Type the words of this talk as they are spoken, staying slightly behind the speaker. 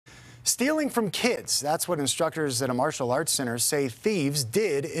Stealing from kids. That's what instructors at a martial arts center say thieves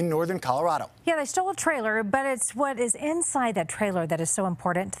did in northern Colorado. Yeah, they stole a trailer, but it's what is inside that trailer that is so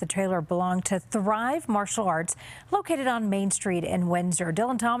important. The trailer belonged to Thrive Martial Arts, located on Main Street in Windsor.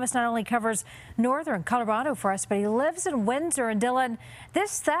 Dylan Thomas not only covers northern Colorado for us, but he lives in Windsor. And Dylan,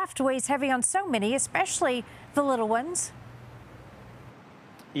 this theft weighs heavy on so many, especially the little ones.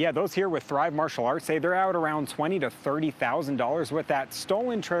 Yeah, those here with Thrive Martial Arts say they're out around $20,000 to $30,000 with that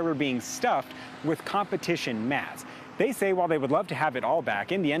stolen trailer being stuffed with competition mats. They say while they would love to have it all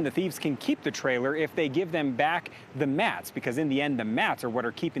back, in the end the thieves can keep the trailer if they give them back the mats, because in the end the mats are what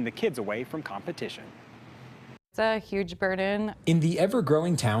are keeping the kids away from competition. It's a huge burden. In the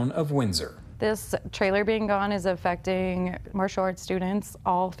ever-growing town of Windsor, This trailer being gone is affecting martial arts students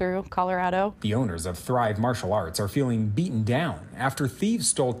all through Colorado. the owners of Thrive Martial Arts are feeling beaten down after thieves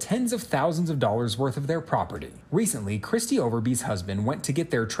stole tens of thousands of dollars worth of their property. Recently, Christy Overby's husband went to get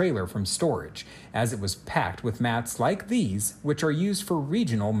their trailer from storage, as it was packed with mats like these, which are used for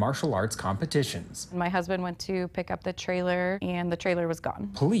regional martial arts competitions. My husband went to pick up the trailer and the trailer was gone.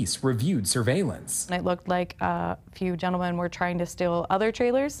 Police reviewed surveillance, And it looked like a few gentlemen were trying to steal other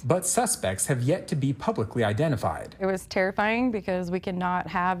trailers. but suspects have yet to be publicly identified. It was terrifying because we cannot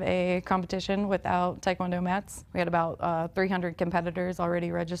have a competition without Taekwondo mats. We had about 300 competitors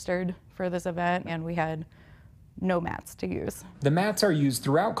already registered for this event, and we had no mats to use. The mats are used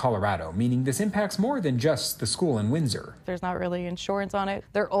throughout Colorado, meaning this impacts more than just the school in Windsor. There's not really insurance on it.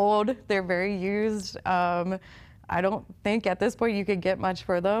 They're old, they're very used. I don't think at this point you could get much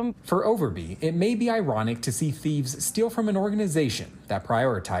for them. For Overby, it may be ironic to see thieves steal from an organization that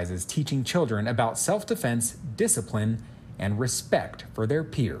prioritizes teaching children about self-defense, discipline, and respect for their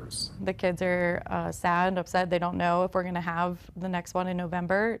peers. The kids are sad and upset. They don't know if we're going to have the next one in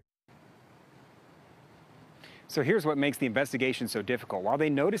November. So here's what makes the investigation so difficult. While they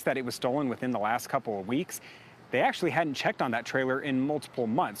noticed that it was stolen within the last couple of weeks, they actually hadn't checked on that trailer in multiple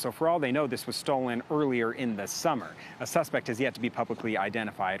months. So for all they know, this was stolen earlier in the summer. A suspect has yet to be publicly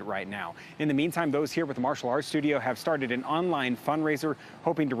identified right now. In the meantime, those here with the martial arts studio have started an online fundraiser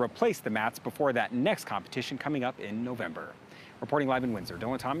hoping to replace the mats before that next competition coming up in November. Reporting live in Windsor,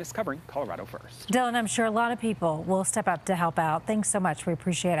 Dylan Thomas covering Colorado First. Dylan, I'm sure a lot of people will step up to help out. Thanks so much. We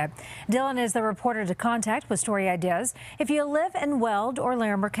appreciate it. Dylan is the reporter to contact with story ideas if you live in Weld or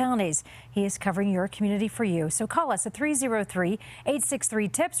Larimer counties. He is covering your community for you. So call us at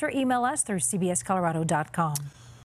 303-863-TIPS or email us through cbscolorado.com.